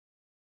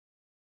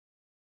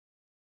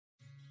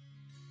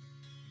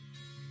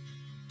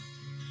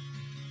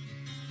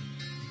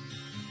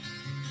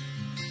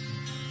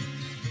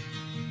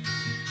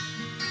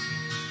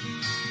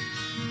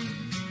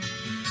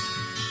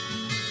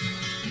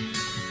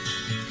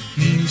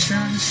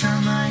Minsan sa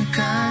may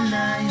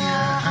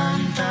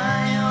kalayaan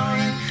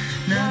tayo'y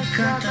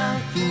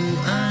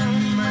nagkatagpuan,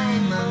 may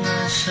mga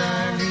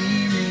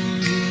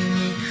sariling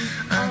gini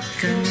at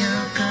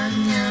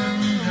kanya-kanyang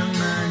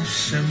hangad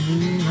sa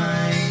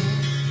buhay.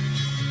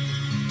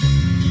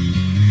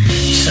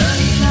 Sa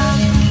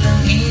ilalim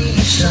ng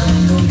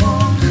iisang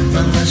bubong,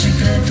 mga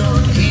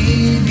sikreto't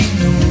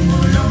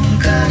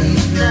ibinumulong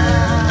kahit na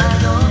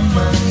anong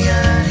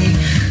mangyari,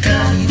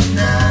 kahit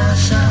na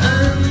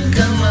saan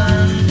ka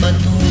man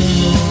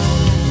patungo.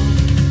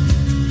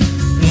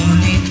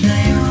 Ngunit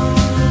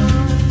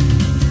ngayon,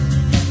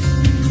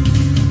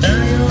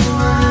 tayo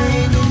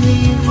ay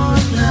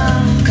lumimot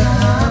ng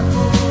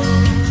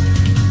kahapon.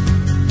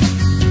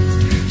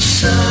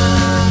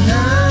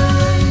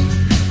 Sana'y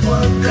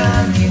huwag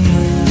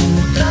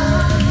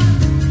kalimutan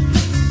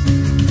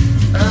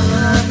ang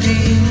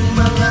ating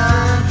mga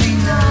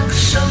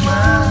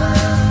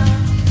pinagsamahan.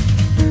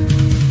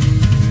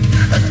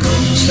 At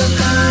kung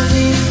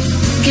sakaling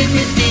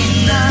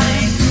gipitin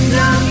ay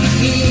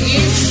laging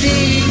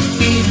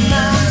iisipin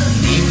na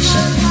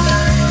minsan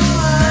tayo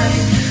ay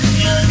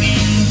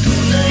naging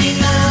tunay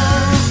na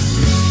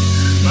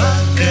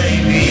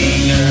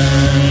magkaibigan.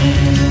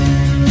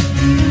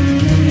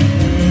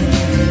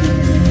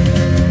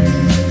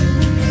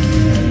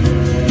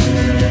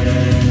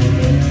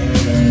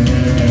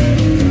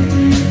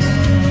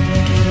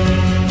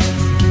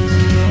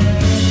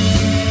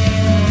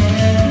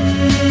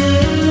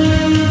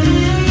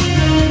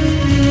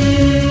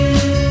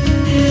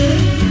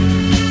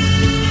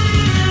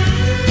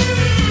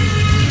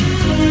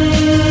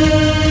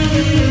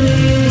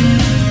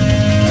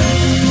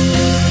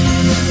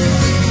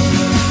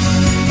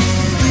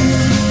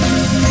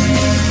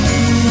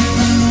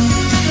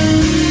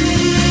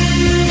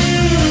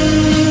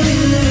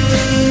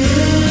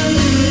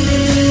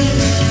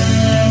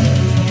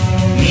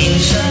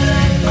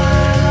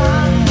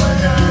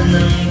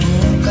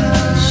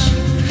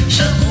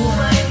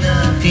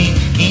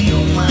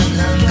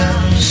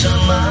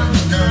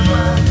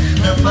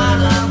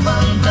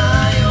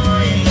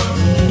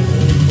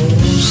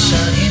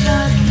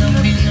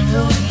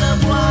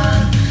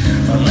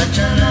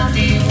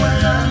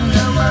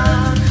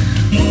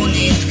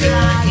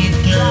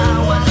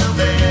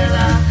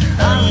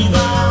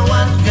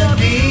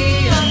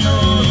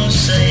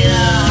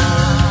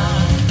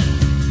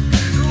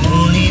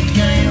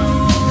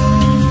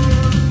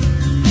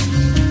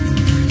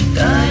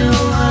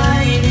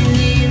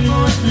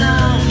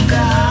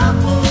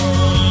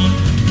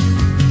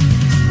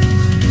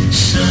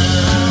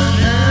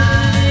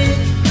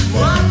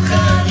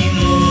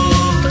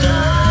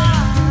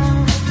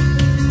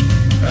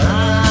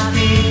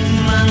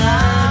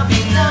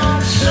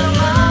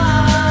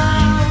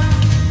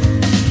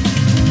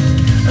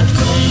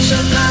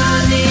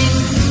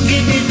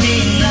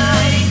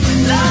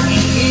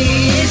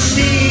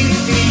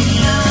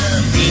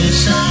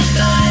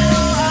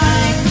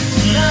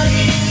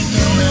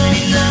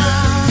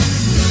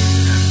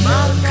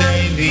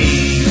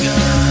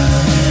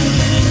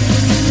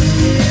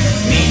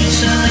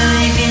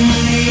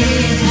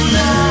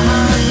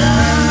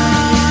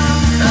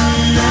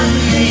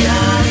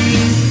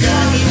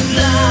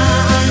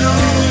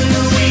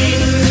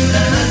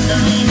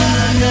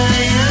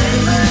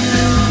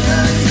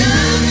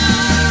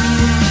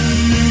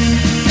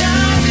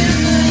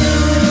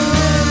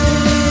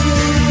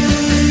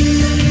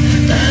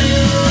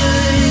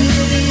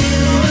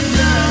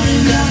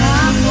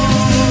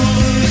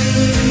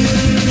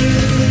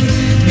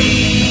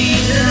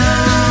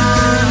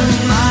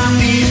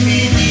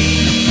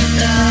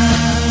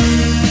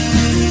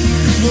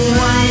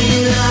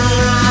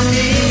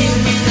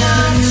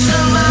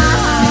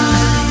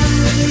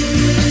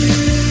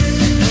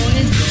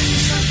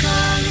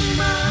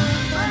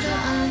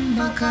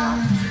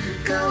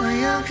 Ikaw ay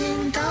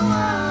aking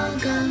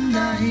tawagan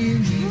dahil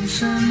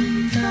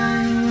minsan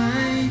tayo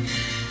ay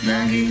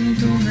naging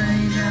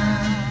tunay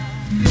na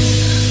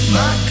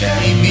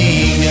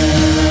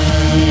magkaibigan.